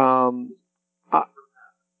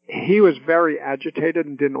 He was very agitated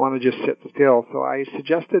and didn't want to just sit still, so I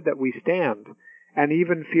suggested that we stand and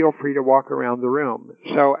even feel free to walk around the room.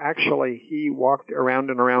 So actually, he walked around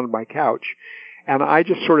and around my couch, and I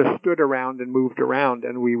just sort of stood around and moved around,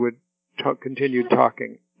 and we would continue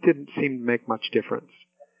talking. Didn't seem to make much difference.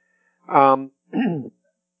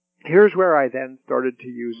 Here's where I then started to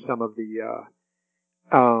use some of the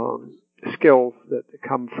skills that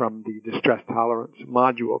come from the distress tolerance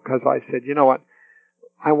module, because I said, you know what,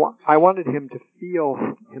 I wanted him to feel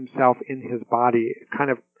himself in his body,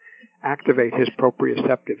 kind of activate his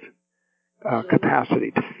proprioceptive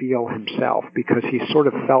capacity to feel himself, because he sort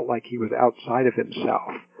of felt like he was outside of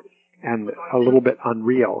himself and a little bit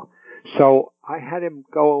unreal. So I had him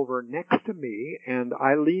go over next to me, and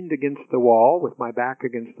I leaned against the wall with my back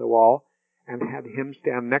against the wall, and had him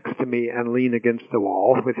stand next to me and lean against the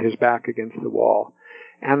wall with his back against the wall.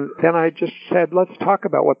 And then I just said, let's talk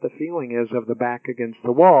about what the feeling is of the back against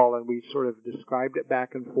the wall. And we sort of described it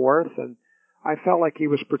back and forth. And I felt like he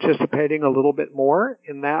was participating a little bit more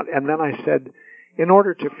in that. And then I said, in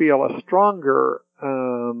order to feel a stronger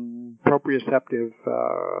proprioceptive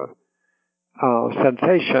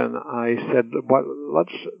sensation, I said,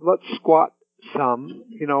 let's squat some,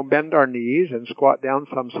 bend our knees and squat down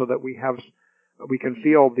some so that we can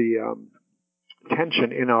feel the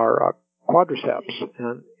tension in our quadriceps.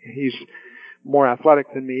 And he's more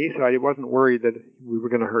athletic than me, so I wasn't worried that we were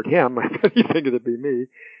going to hurt him. I thought he figured it'd be me.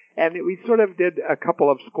 And we sort of did a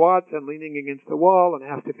couple of squats and leaning against the wall, and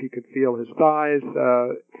asked if he could feel his thighs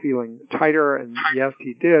feeling tighter, and yes,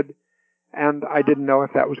 he did. And I didn't know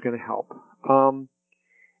if that was going to help.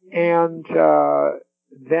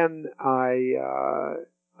 Then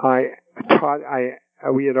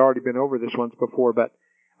we had already been over this once before, but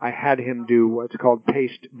I had him do what's called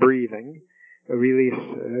paced breathing,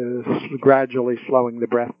 gradually slowing the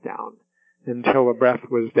breath down until the breath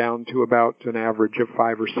was down to about an average of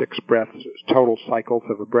 5 or 6 breaths, total cycles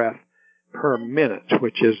of a breath per minute,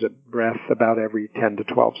 which is a breath about every 10 to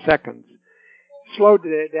 12 seconds. slowed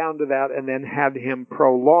it down to that, and then had him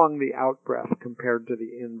prolong the out-breath compared to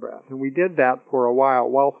the in-breath. And we did that for a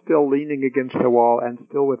while still leaning against the wall and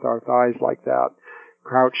still with our thighs like that,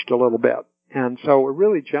 crouched a little bit. And so we're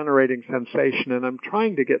really generating sensation, and I'm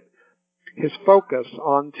trying to get his focus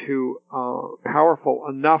onto powerful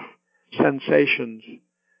enough sensations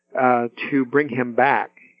to bring him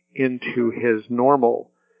back into his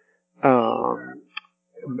normal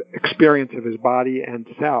experience of his body and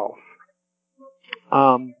self.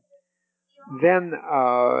 Then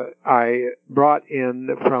I brought in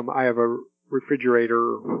I have a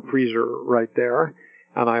refrigerator freezer right there,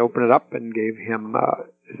 and I opened it up and gave him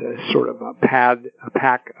sort of a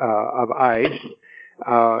pack of ice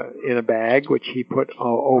in a bag, which he put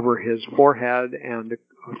over his forehead and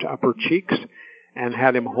upper cheeks, and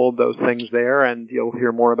had him hold those things there. And you'll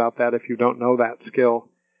hear more about that if you don't know that skill.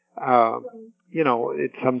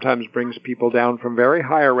 It sometimes brings people down from very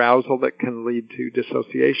high arousal that can lead to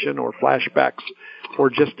dissociation or flashbacks or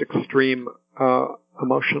just extreme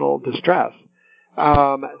emotional distress.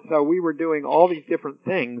 So we were doing all these different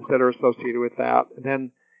things that are associated with that. And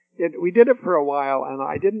then we did it for a while, and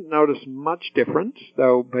I didn't notice much difference,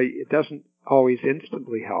 but it doesn't always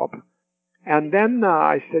instantly help. And then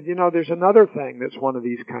I said, there's another thing that's one of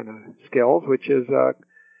these kind of skills, which is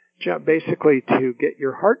basically to get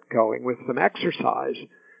your heart going with some exercise.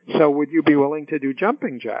 So would you be willing to do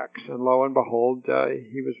jumping jacks? And lo and behold,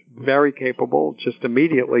 he was very capable just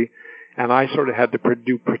immediately. And I sort of had to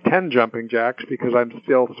do pretend jumping jacks because I'm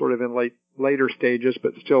still sort of in later stages,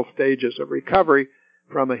 but still stages of recovery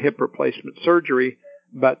from a hip replacement surgery.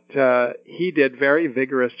 But he did very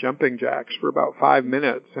vigorous jumping jacks for about 5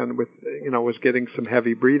 minutes, and was getting some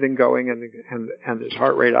heavy breathing going, and his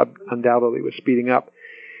heart rate undoubtedly was speeding up.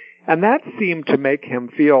 And that seemed to make him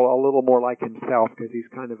feel a little more like himself, because he's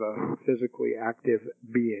kind of a physically active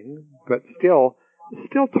being, but still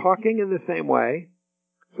talking in the same way.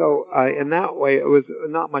 So in that way, it was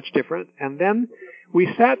not much different. And then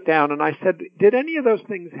we sat down, and I said, did any of those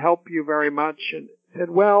things help you very much? And said,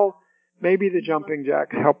 well, maybe the jumping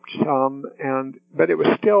jacks helped some, but it was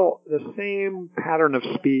still the same pattern of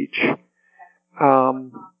speech.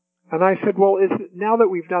 And I said, well, now that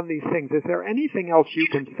we've done these things, is there anything else you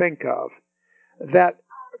can think of that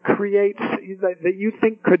creates, that you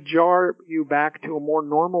think could jar you back to a more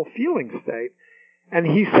normal feeling state? And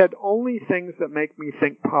he said, only things that make me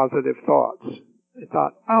think positive thoughts. I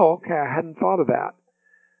thought, oh, okay, I hadn't thought of that.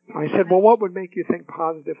 I said, well, what would make you think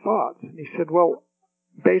positive thoughts? And he said, well,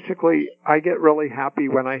 basically, I get really happy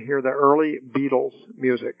when I hear the early Beatles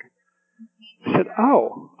music. I said,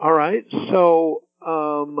 oh, all right, so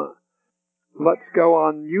let's go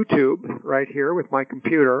on YouTube right here with my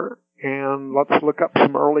computer, and let's look up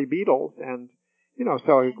some early Beatles. And,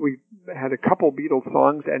 so we had a couple Beatles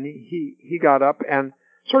songs, and he got up and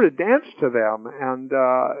sort of danced to them, and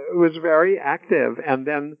was very active, and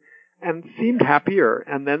seemed happier,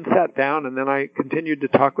 and then sat down, and then I continued to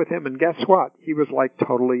talk with him, and guess what? He was like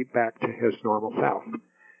totally back to his normal self. It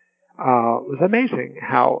was amazing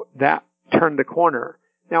how that turned the corner.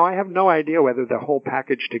 Now, I have no idea whether the whole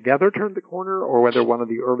package together turned the corner, or whether one of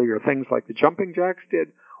the earlier things like the jumping jacks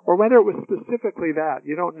did, or whether it was specifically that.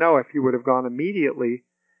 You don't know if you would have gone immediately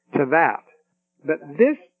to that. But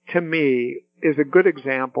this, to me, is a good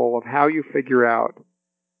example of how you figure out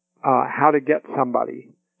how to get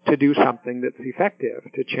somebody to do something that's effective,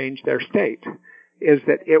 to change their state, is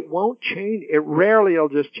that it won't change. It rarely will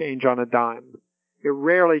just change on a dime. It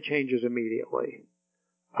rarely changes immediately.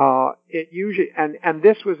 It usually, and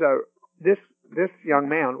this was this young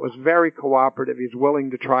man was very cooperative. He's willing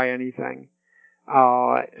to try anything.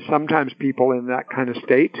 Sometimes people in that kind of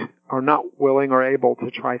state are not willing or able to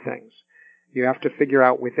try things. You have to figure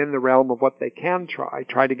out within the realm of what they can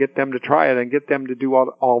try to get them to try it and get them to do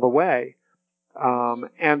all the way.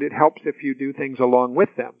 And it helps if you do things along with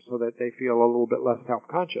them so that they feel a little bit less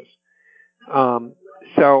self-conscious.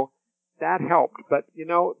 So that helped. But,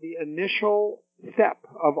 the initial step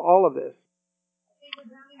of all of this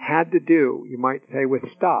had to do, you might say, with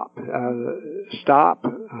stop,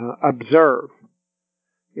 observe,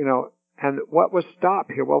 and what was stop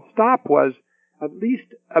here? Well, stop was at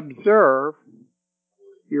least observe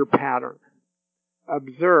your pattern.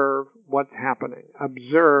 Observe what's happening.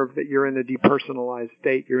 Observe that you're in a depersonalized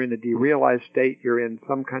state, you're in a derealized state, you're in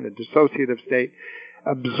some kind of dissociative state.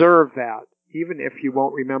 Observe that, even if you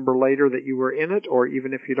won't remember later that you were in it, or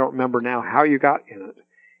even if you don't remember now how you got in it.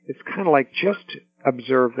 It's kind of like just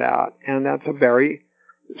observe that, and that's a very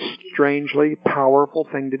strangely powerful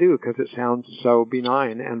thing to do because it sounds so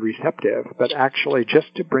benign and receptive, but actually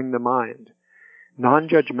just to bring the mind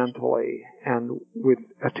non-judgmentally and with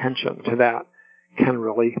attention to that can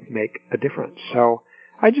really make a difference. So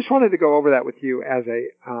I just wanted to go over that with you as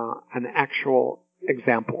an actual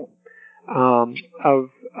example of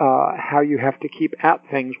how you have to keep at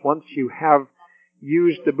things once you have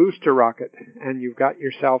used the booster rocket and you've got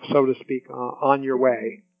yourself, so to speak, on your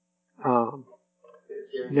way.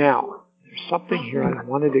 Now, there's something here I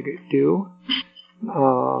wanted to do.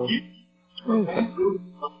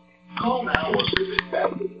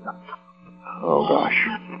 Oh gosh.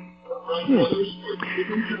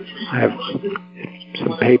 I have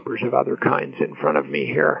some papers of other kinds in front of me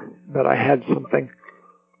here, but I had something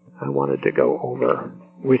I wanted to go over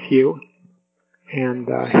with you, and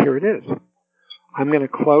here it is. I'm going to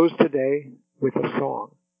close today with a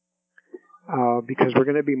song because we're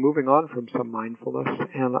going to be moving on from some mindfulness,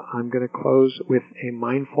 and I'm going to close with a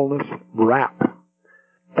mindfulness rap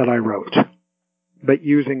that I wrote, but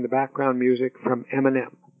using the background music from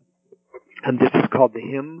Eminem. And this is called The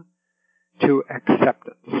Hymn to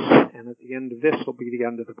Acceptance. And at the end of this will be the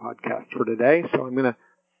end of the podcast for today. So I'm going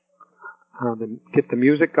to get the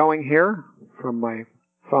music going here from my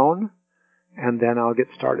phone, and then I'll get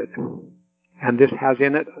started. And this has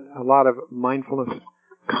in it a lot of mindfulness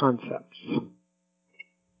concepts.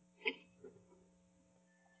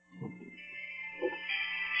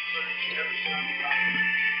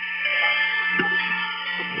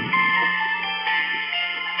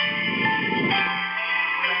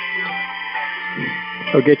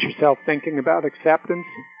 So get yourself thinking about acceptance,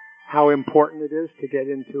 how important it is to get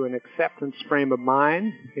into an acceptance frame of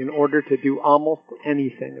mind in order to do almost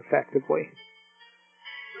anything effectively.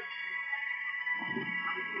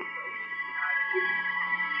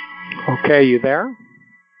 Okay, you there?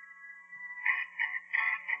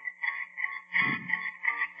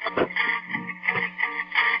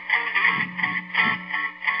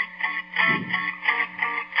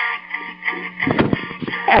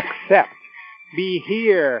 Accept. Be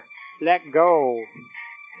here. Let go.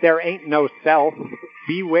 There ain't no self.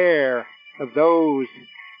 Beware of those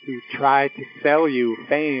who try to sell you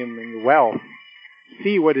fame and wealth.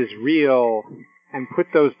 See what is real and put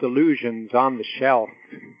those delusions on the shelf.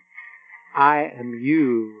 I am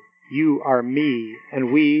you. You are me.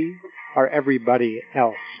 And we are everybody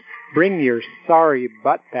else. Bring your sorry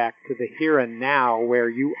butt back to the here and now where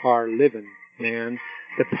you are living, man.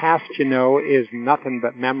 The past, you know, is nothing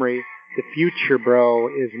but memory. The future, bro,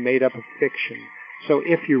 is made up of fiction. So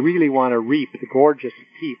if you really want to reap the gorgeous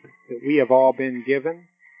heap that we have all been given,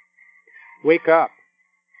 wake up,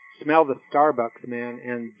 smell the Starbucks, man,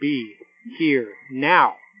 and be here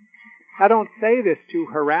now. I don't say this to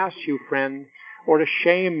harass you, friend, or to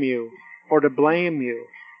shame you, or to blame you.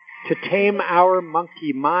 To tame our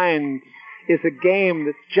monkey minds is a game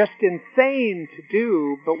that's just insane to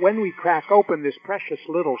do, but when we crack open this precious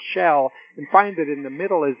little shell and find that in the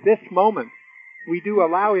middle is this moment, we do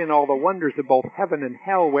allow in all the wonders of both heaven and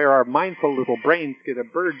hell where our mindful little brains get a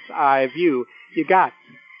bird's eye view. You got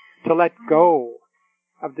to let go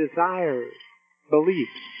of desires, beliefs.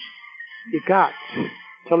 You got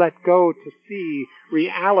to let go to see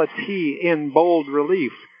reality in bold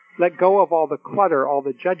relief. Let go of all the clutter, all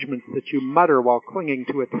the judgments that you mutter while clinging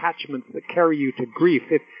to attachments that carry you to grief.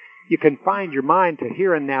 If you can find your mind to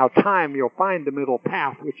here and now time, you'll find the middle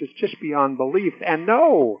path, which is just beyond belief. And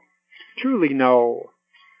know, truly know,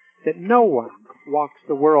 that no one walks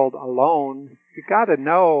the world alone. You gotta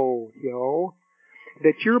know,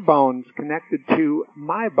 that your bone's connected to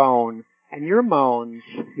my bone, and your moans,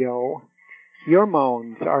 your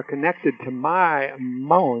moans are connected to my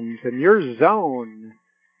moans, and your zone,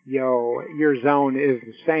 your zone is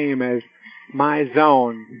the same as my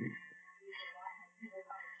zone.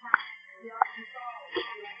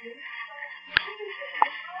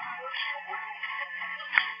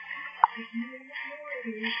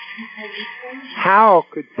 How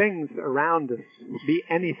could things around us be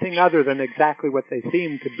anything other than exactly what they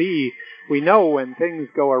seem to be? We know when things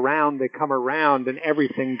go around, they come around, and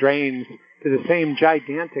everything drains to the same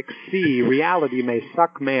gigantic sea. Reality may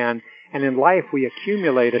suck, man, and in life we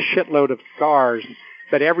accumulate a shitload of scars,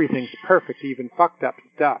 but everything's perfect, even fucked up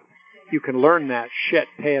stuff. You can learn that shit.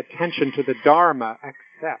 Pay attention to the Dharma.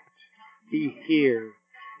 Accept. Be here.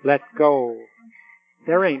 Let go.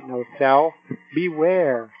 There ain't no self.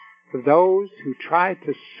 Beware of those who try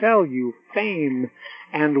to sell you fame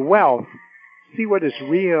and wealth. See what is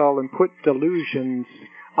real and put delusions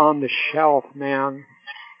on the shelf, man.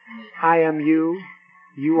 I am you,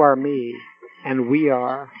 you are me, and we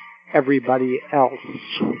are everybody else.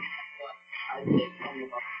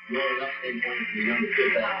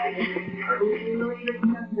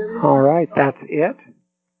 All right, that's it.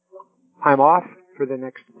 I'm off for the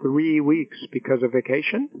next 3 weeks because of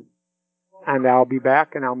vacation. And I'll be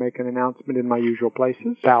back and I'll make an announcement in my usual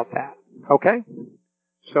places about that. Okay?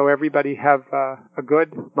 So everybody have a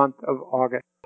good month of August.